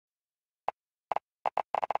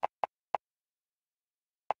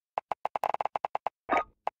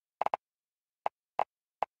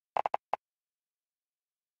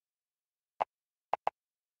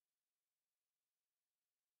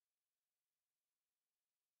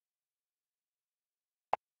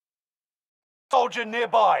Soldier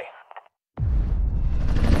nearby.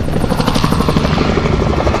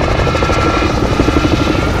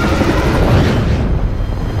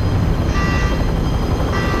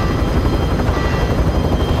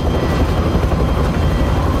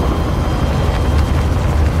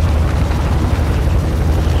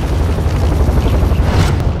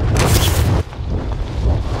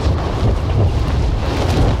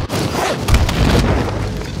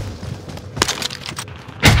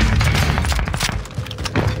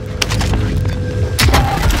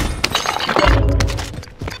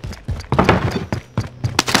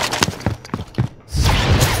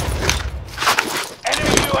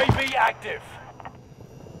 Active.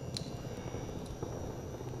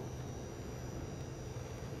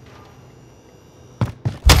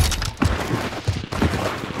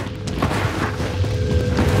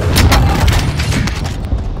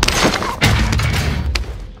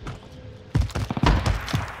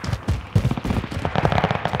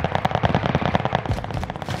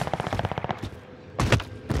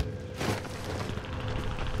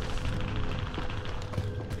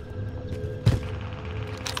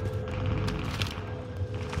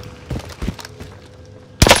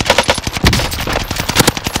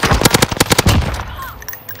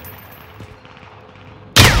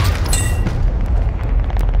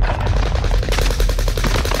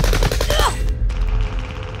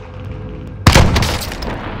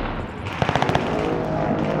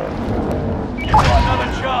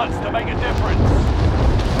 To make a difference.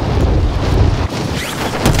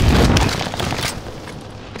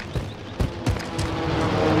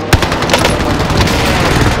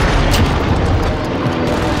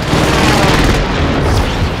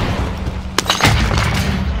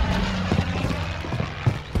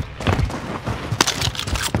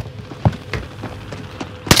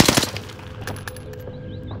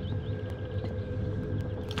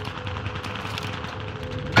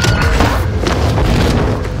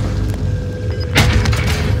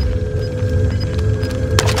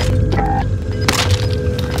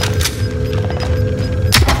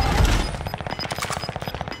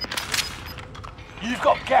 You've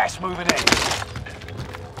got gas moving in.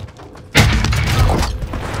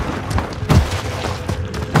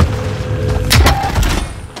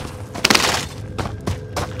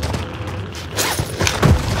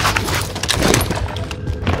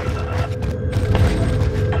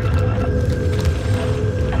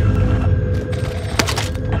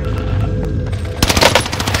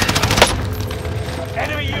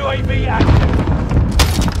 Enemy UAV active.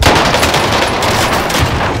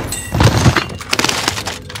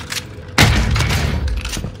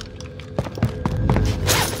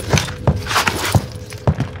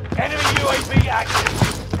 UAV active.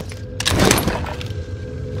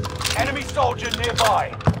 Enemy soldier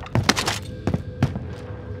nearby.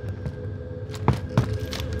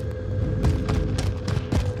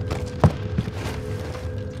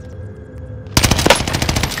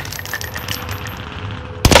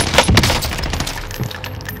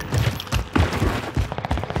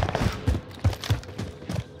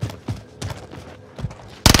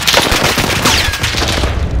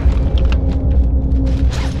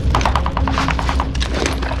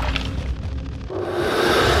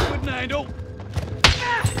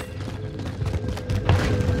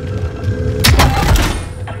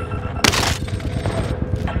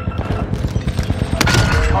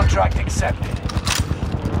 Contract accepted.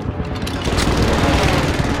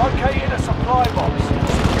 Located a supply box.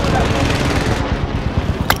 Secure that building.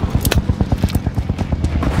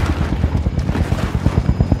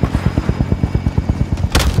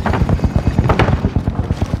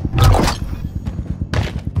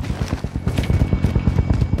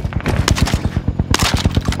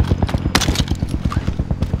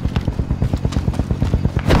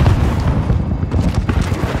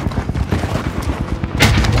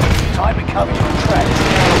 Becoming a threat.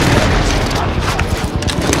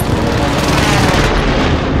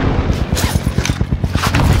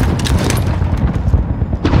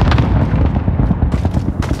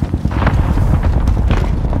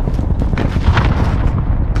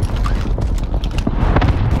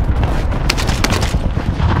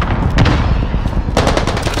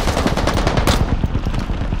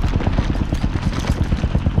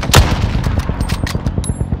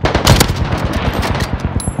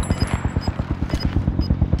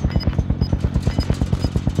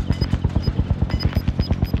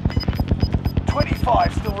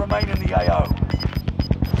 Still remain in the AO.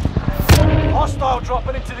 Hostile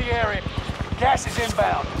dropping into the area. Gas is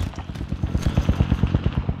inbound.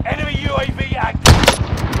 Enemy UAV active.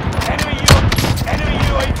 Enemy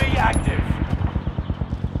UAV active.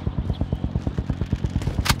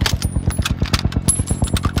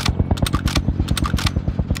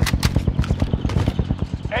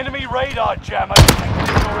 radar jammer detected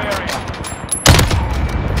in your area.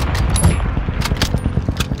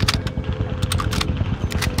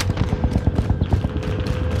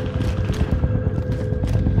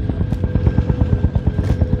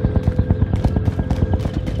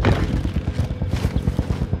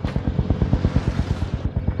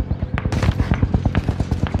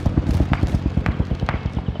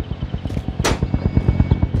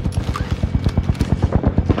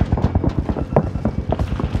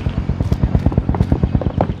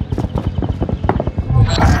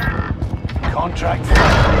 Contract.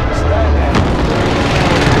 Stand down.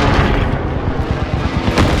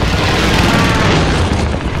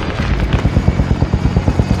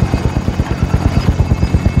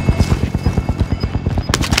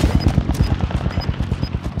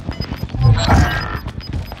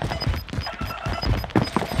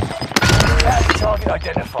 Target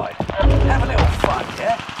identified. Have a little fun,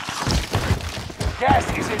 yeah? Gas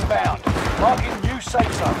is inbound. Marking new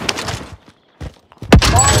safe zone.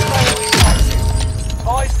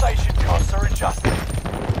 Buy station costs are adjusted.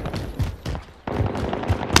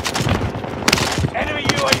 Enemy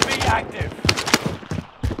UAV active.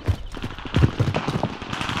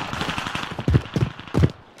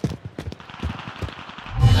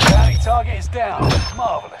 Bounty target is down.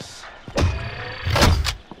 Marvelous.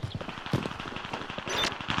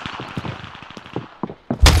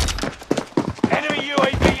 Enemy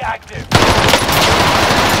UAV active.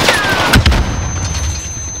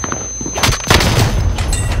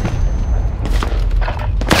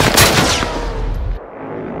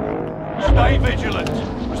 Stay vigilant.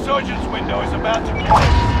 Resurgence window is about to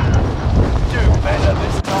close. Do better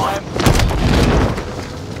this time.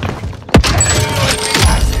 Enemy UAV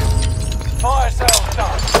active. Fire sales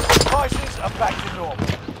done. Prices are back to normal.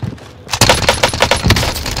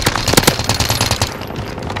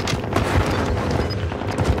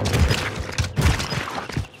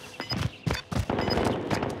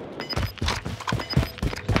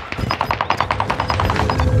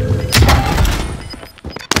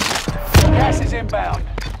 Gas is inbound.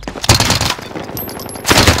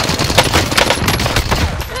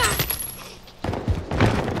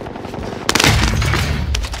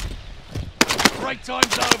 Break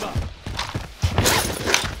time's over.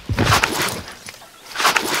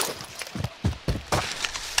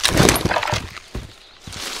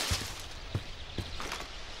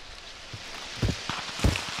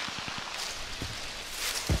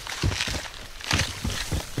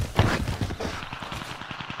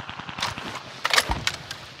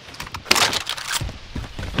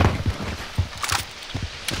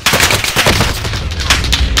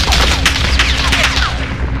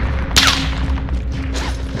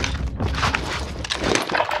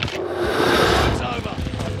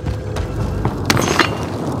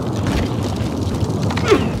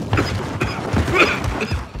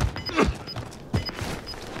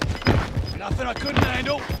 Nothing I couldn't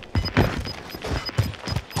handle.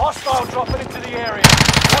 Hostile dropping into the area.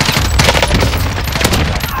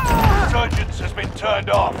 Resurgence has been turned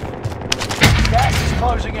off. Gas is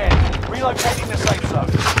closing in. Relocating the safe zone.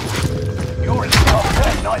 You're in the top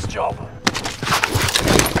 10. Nice job.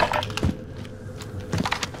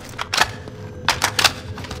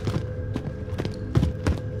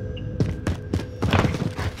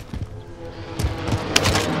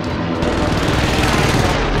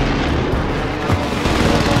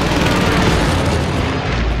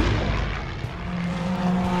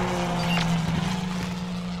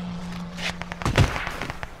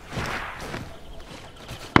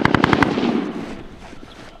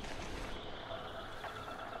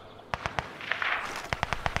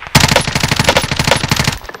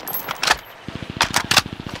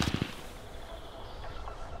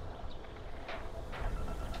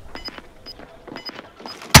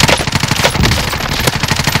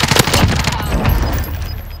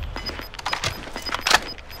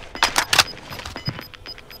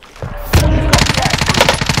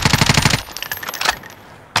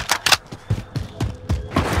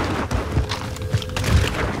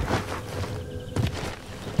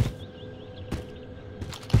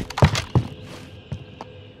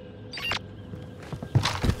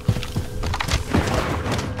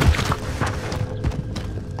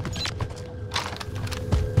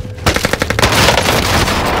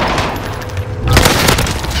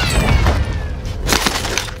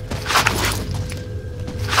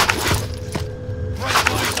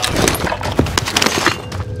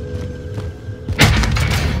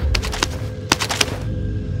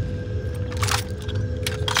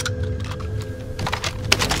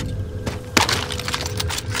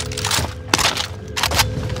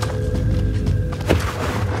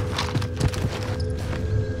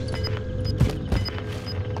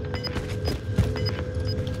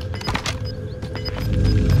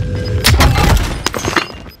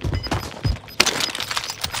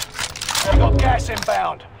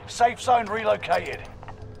 Safe zone relocated.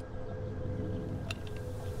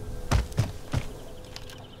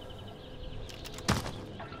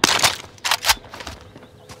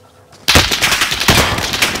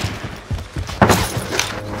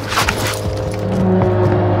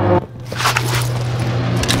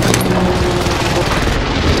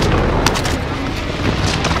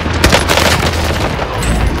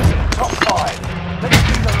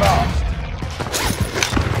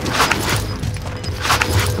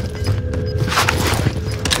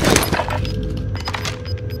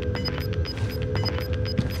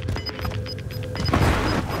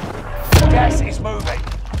 Gas is moving.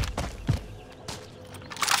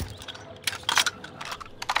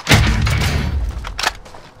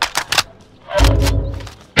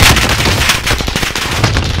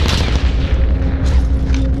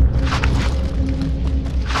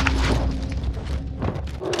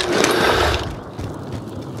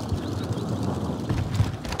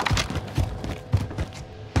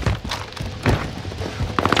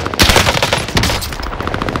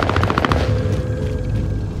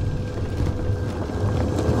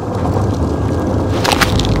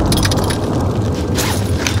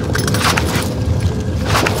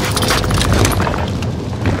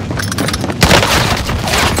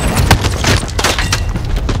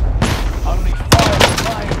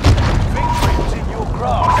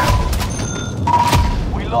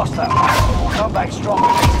 Lost that one. We'll come back stronger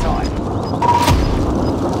next time.